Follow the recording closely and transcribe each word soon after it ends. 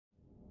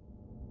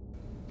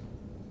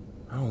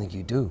I don't think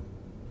you do.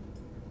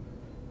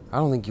 I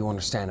don't think you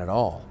understand at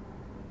all.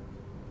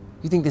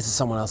 You think this is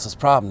someone else's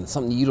problem,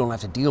 something you don't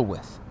have to deal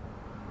with.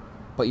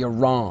 But you're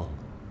wrong.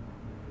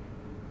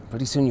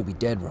 Pretty soon you'll be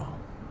dead wrong.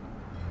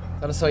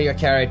 Thought I saw your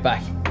car out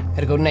back.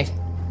 Had a good night.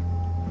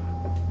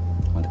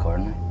 Went to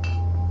coordinate.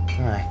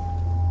 Aye.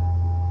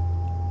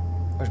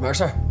 Where's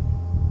Mercer?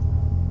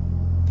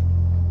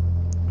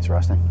 He's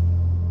resting.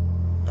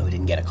 No, we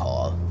didn't get a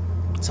call.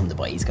 Some of the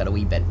boys got a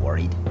wee bit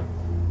worried.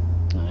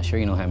 Sure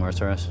you know how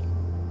Mercer is.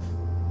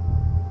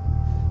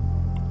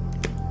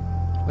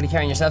 What are you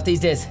carrying yourself these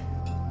days?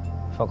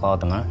 Fuck all at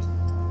the minute.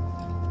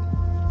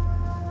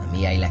 And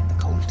me, I like the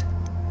colt.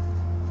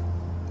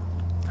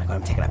 I got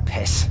him taking a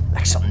piss,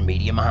 like something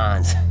meaty in my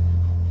hands.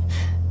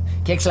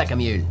 Kicks like a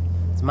mule.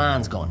 It's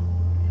man's gun.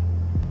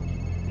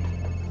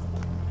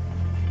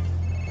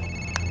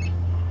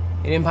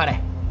 You doing, Paddy?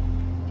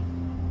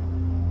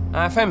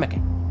 Fine,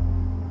 Mickey.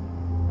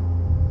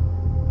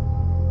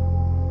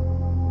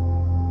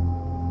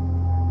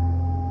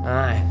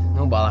 Aye,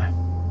 no bother.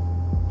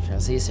 Shall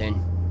see you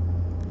soon.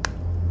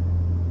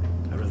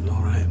 Everything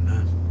all right,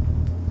 man?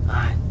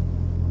 Aye.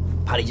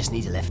 Paddy just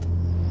needs a lift.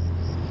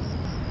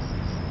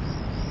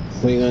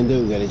 What are you gonna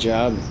do, get a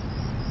job?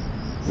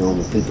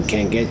 Normal people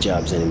can't get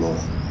jobs anymore.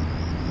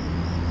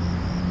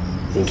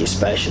 Think you're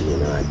special, you're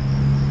not.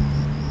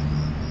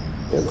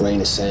 You're a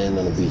grain of sand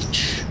on a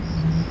beach.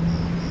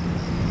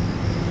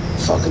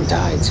 Fucking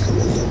tide's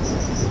coming in.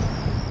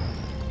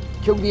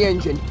 Kill the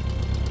engine.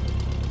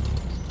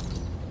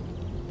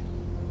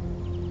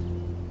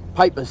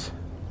 Pipers.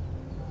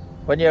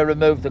 When you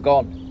remove the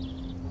gun.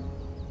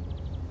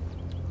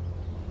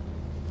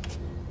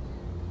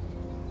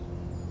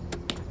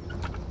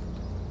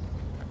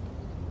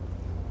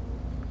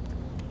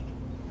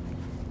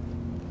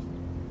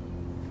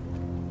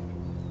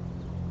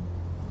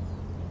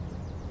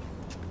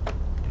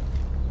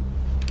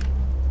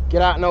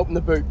 Get out and open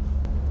the boot.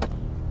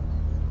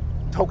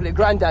 Talking to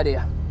Grandad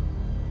here.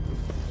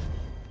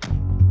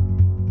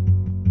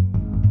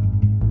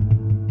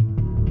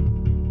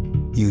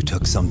 You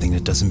took something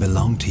that doesn't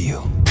belong to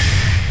you.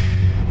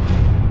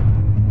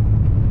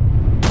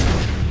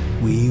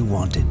 We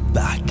want it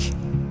back.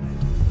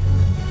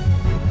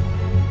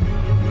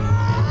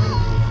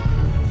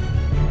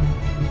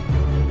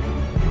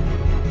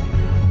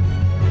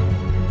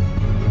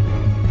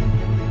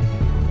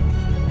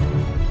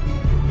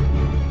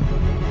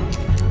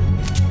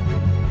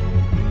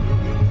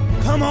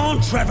 Come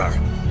on, Trevor!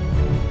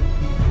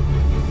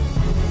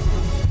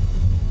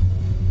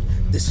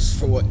 This is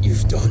for what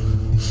you've done.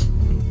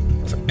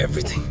 For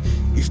everything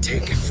you've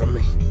taken from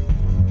me.